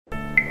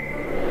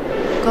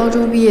高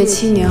中毕业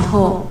7年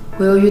后，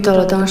我又遇到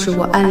了当时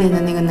我暗恋的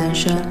那个男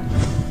生。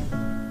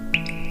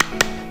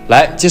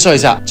来介绍一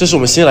下，这是我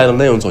们新来的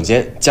内容总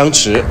监江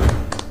池。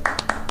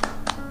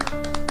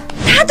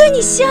他对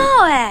你笑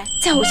哎，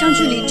在偶像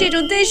剧里这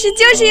种对视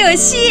就是有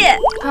戏。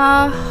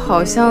他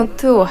好像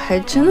对我还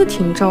真的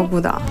挺照顾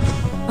的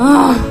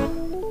啊。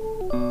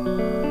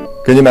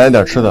给你买了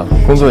点吃的，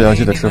工作也要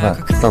记得吃饭，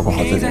照顾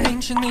好自己。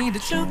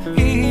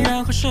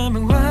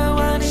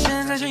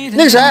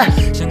那个谁，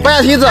搬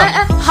下梯子。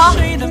哎，好。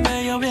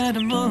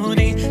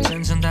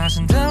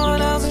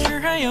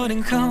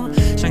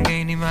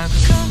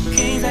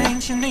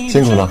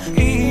辛苦了。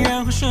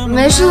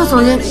没事的，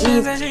总监，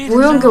你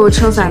不用给我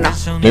撑伞的。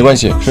没关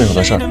系，顺手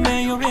的事儿。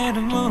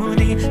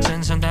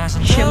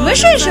什么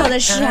顺手的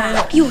事啊？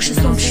又是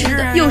送吃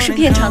的，又是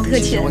片场特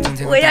权。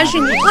我要是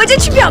你，我就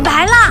去表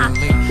白啦，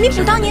弥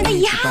补当年的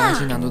遗憾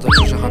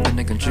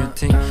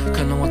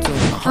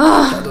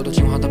啊！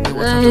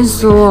累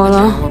死我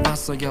了。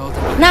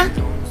那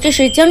这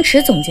是江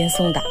池总监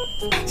送的，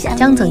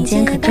江总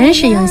监可真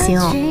是用心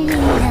哦。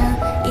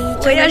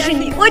我要是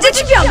你，我就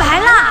去表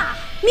白啦，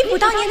弥补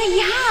当年的遗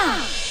憾。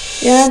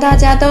原来大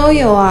家都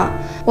有啊，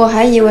我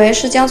还以为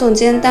是江总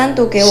监单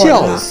独给我的呢。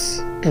笑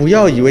死！不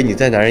要以为你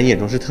在男人眼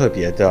中是特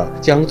别的，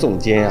江总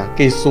监呀，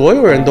给所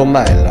有人都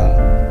买了。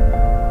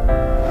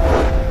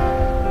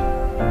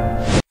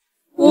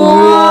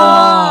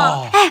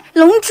哇！哎，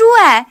龙珠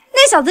哎，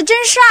那小子真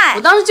帅！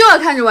我当时就要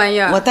看这玩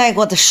意儿。我带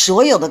过的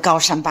所有的高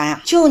三班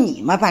啊，就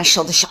你们班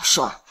收的小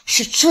说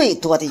是最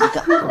多的一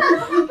个。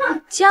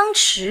江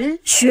池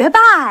学霸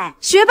哎，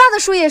学霸的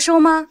书也收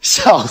吗？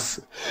笑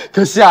死！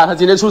可惜啊，他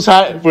今天出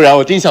差，不然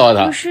我定笑话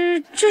他。可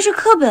是这是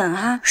课本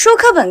啊，收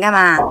课本干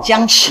嘛？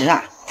江池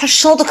啊，他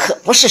收的可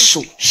不是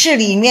书，是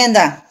里面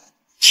的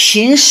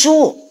情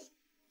书。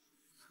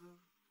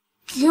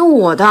给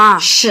我的。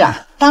是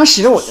啊，当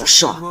时我就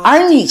说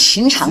儿女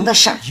情长的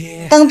事儿，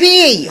等毕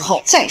业以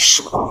后再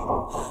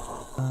说。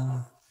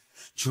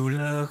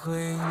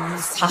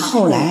他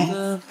后来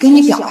跟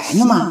你表白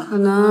了吗？可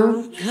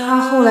能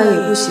他后来也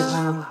不喜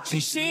欢了吧。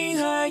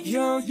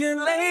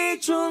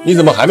你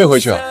怎么还没回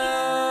去啊？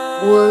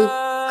我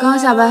刚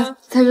下班，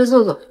在这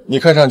坐坐。你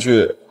看上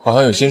去好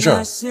像有心事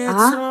儿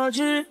啊？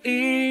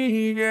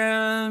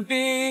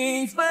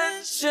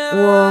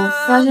我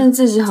发现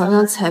自己好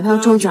像彩票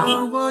中奖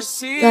了，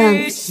但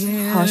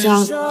好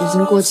像已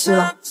经过期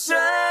了。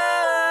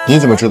你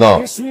怎么知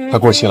道它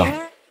过期了？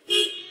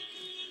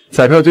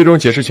彩票最终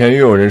解释前又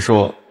有人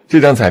说这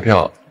张彩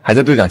票还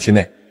在兑奖期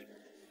内。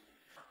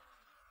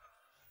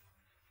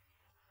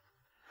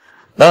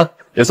那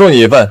也送你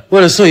一份。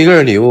为了送一个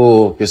人礼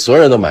物，给所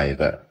有人都买一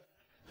份。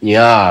你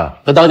啊，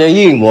和当年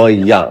一模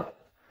一样。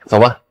走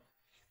吧。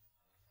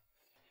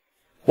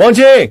王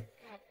青，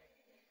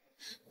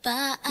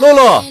洛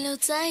洛，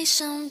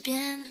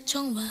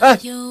哎，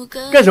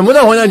干什么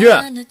呢？黄家驹，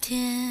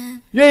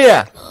月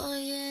月，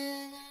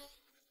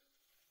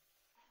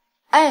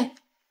哎。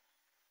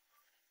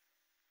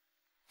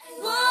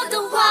我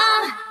的话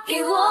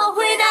给我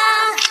回答，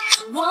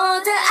我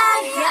的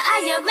爱呀爱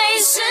呀没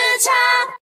时